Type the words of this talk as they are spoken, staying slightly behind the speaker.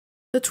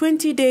The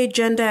 20-day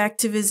Gender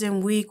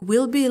Activism Week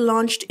will be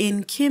launched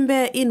in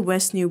Kimbe in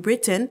West New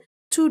Britain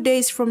 2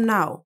 days from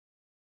now.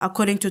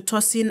 According to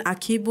Tosin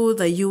Akibu,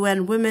 the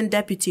UN Women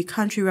Deputy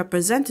Country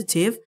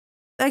Representative,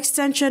 the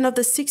extension of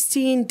the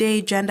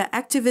 16-day gender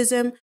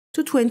activism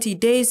to 20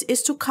 days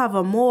is to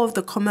cover more of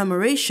the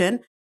commemoration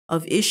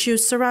of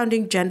issues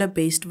surrounding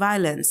gender-based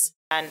violence.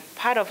 And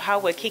part of how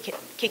we're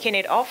kicking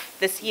it off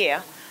this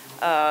year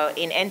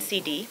in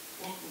NCD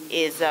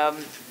is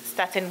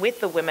starting with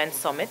the Women's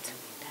Summit,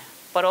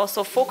 but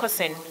also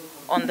focusing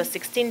on the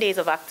 16 days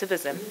of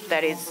activism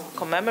that is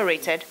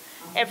commemorated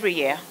every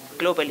year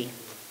globally.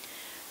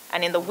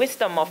 And in the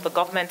wisdom of the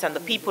government and the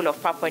people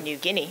of Papua New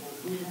Guinea,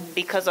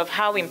 because of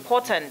how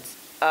important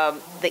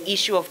the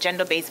issue of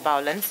gender-based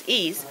violence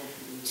is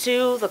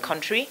to the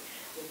country,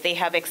 they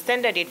have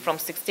extended it from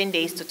 16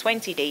 days to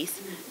 20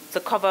 days to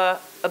cover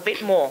a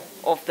bit more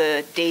of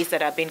the days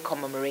that have been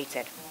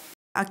commemorated.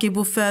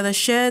 Akibu further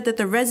shared that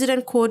the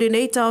resident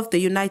coordinator of the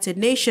United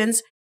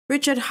Nations,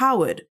 Richard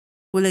Howard,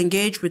 will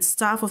engage with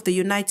staff of the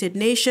United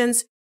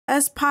Nations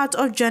as part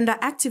of Gender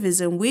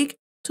Activism Week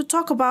to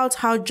talk about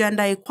how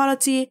gender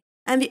equality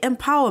and the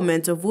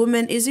empowerment of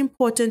women is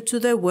important to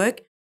their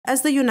work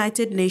as the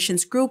United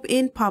Nations group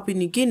in Papua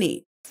New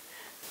Guinea.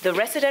 The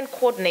resident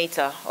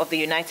coordinator of the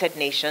United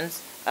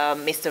Nations,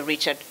 Mr.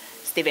 Richard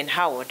Stephen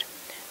Howard,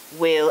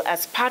 will,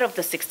 as part of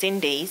the 16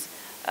 days,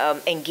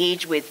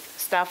 engage with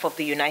staff of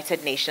the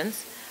United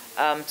Nations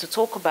to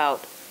talk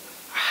about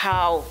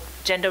how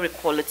gender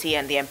equality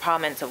and the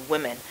empowerment of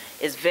women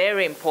is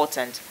very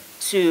important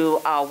to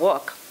our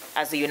work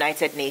as the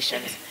United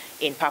Nations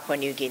in Papua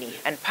New Guinea.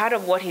 And part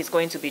of what he's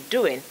going to be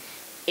doing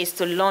is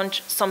to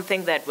launch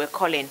something that we're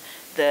calling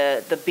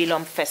the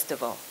Bilum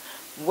Festival,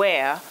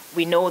 where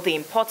we know the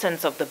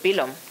importance of the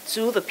Bilum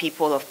to the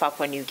people of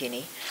Papua New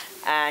Guinea,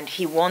 and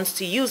he wants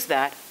to use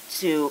that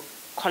to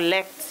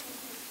collect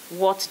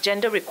what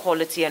gender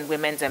equality and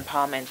women's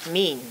empowerment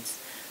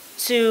means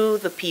to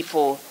the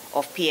people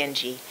of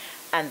PNG,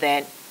 and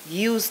then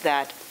use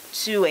that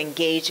to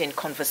engage in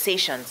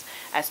conversations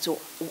as to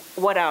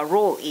what our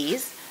role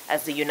is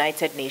as the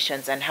United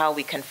Nations and how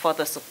we can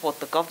further support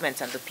the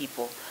government and the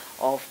people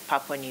of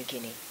Papua New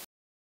Guinea.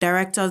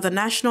 Director of the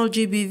National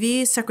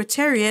GBV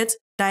Secretariat,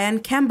 Diane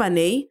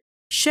Kambane,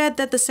 shared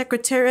that the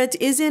Secretariat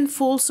is in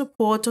full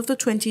support of the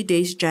 20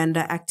 days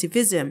gender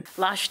activism.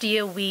 Last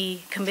year,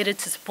 we committed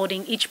to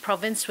supporting each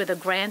province with a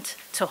grant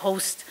to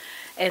host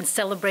and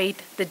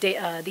celebrate the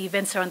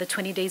events around the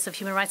 20 days of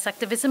human rights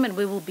activism, and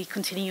we will be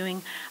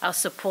continuing our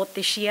support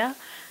this year.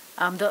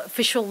 The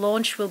official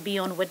launch will be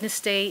on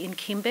Wednesday in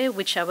Kimbe,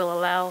 which I will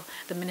allow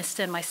the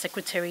Minister and my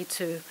Secretary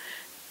to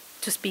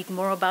speak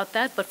more about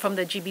that. But from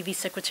the GBV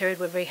Secretariat,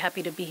 we're very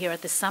happy to be here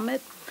at the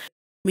summit.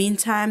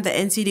 Meantime, the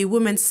NCD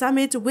Women's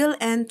Summit will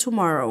end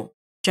tomorrow.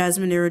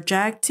 Jasmine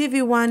Irojak,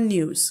 TVWAN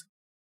News.